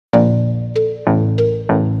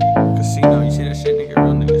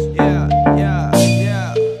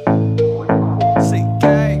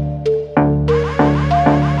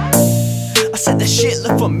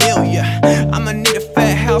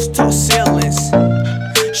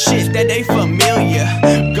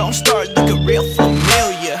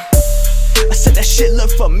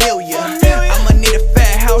familiar. I'ma need a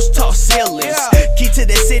fat house, tall ceilings, key to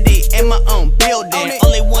the city and my own building.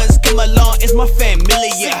 Only ones come along is my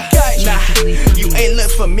familia. Nah, you ain't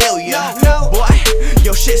look familiar. Boy,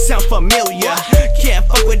 your shit sound familiar. Can't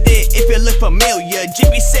fuck with it if you look familiar.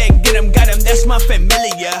 GB said get him, got him, that's my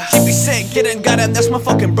familia. GB said get him, got him, that's my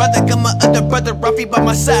fucking brother. Got my other brother Ruffy by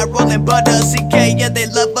my side, rolling butter. CK, yeah, they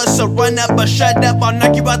love us, so run up or shut up. I'll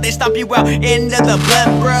knock you out, they stomp you out. End of the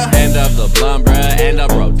blunt, bruh. End of the blunt, bruh, end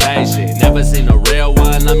of rotation. Never seen a real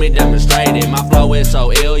one, let me demonstrate it. My flow is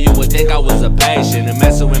so ill, you would think I was a patient. And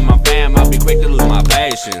messing with my fam, I'll be quick to lose my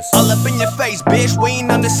patience. All up in your face, bitch, we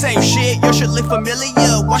ain't on the same shit. Your shit look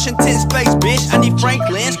familiar, Washington's face, bitch. I need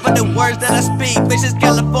Franklin's for the words that I speak. Bitch, it's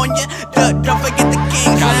California, don't forget the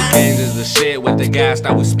Kings. Cali-Kings is the shit with the gas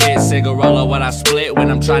that we spit. Cigarella what I split when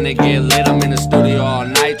I'm trying to get lit. I'm in the studio all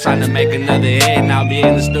night trying to make another hit. And I'll be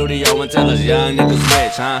in the studio until us young niggas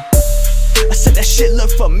rich, huh? I said that shit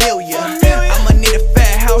look familiar. I'ma need a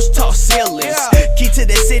fat house, tall ceilings, key to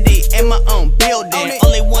the city and my own building.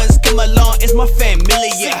 Only ones come along is my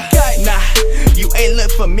familia. Nah, you ain't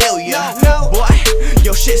look familiar. Boy,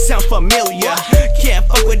 your shit sound familiar. Can't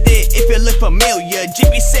fuck with it if you look familiar.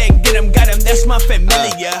 GB said get him, got him, that's my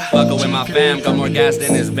familia. Fuckin' with my fam, got more gas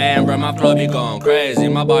than this van, bruh. My flow be going crazy,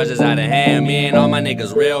 my bars is out of hand. Me and all my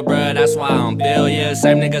niggas real, bruh, that's why I'm Familia.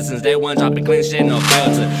 Same nigga since day one, dropping clean shit, no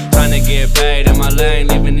filter. Tryna get paid in my lane,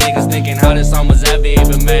 leaving niggas thinking how this song was ever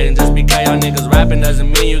even made. And just because y'all niggas rapping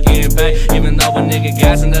doesn't mean you getting paid. Even though a nigga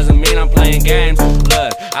gassing doesn't mean I'm playing games.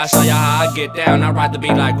 Look, I'll show y'all how I get down. I ride the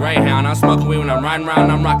beat like Greyhound. I'm smoking weed when I'm riding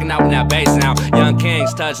around. I'm rocking out with that bass sound. Young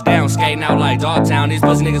Kings touchdown, skating out like Dogtown. These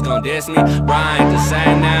pussy niggas gon' diss me, Brian ain't the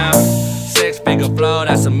same now. 6-figure flow,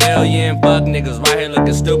 that's $1 million. Fuck niggas right here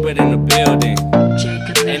looking stupid in the building.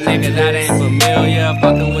 And nigga that ain't familiar,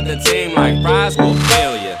 fucking with the team like fries will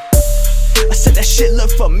fail ya. I said that shit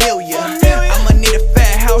look familiar. I'ma need a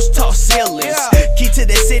fat house, tall ceilings, key to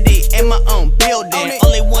the city and my own building.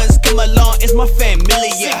 Only ones come along is my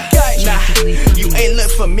familia. Nah, you ain't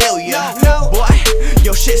look familiar. Boy,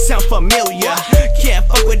 your shit sound familiar. Can't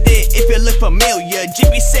fuck with it if you look familiar.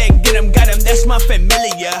 GB said get him, got him, that's my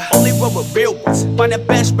familia. Only roll with real ones. Find the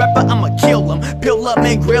best rapper, I'ma kill him. Peel up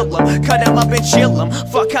and grill him, cut him up and chill him.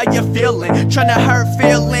 Fuck how you feeling, tryna hurt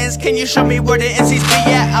feelings. Can you show me where the MCs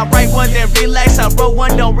be at? I write one then relax, I roll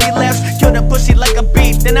one, don't relapse. Kill the pussy like a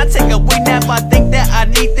beat, then I take a weed nap. I think that I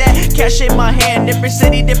need that cash in my hand. Different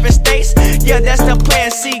city, different states, yeah, that's the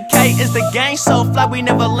plan. CK is the gang, so fly, we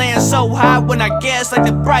never land so high when I gas, like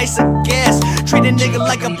the price of gas. Treat a nigga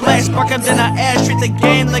like a black spark up, then I ass. Treat the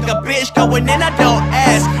game like a bitch, going in, I don't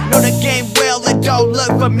ask. Know the game well, it don't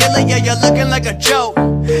look familiar. You're looking like a joke.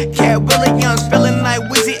 Cat Williams, feeling like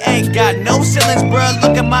Weezy ain't got no ceilings, bruh.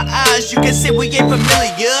 Look at my eyes, you can see we ain't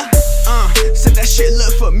familiar.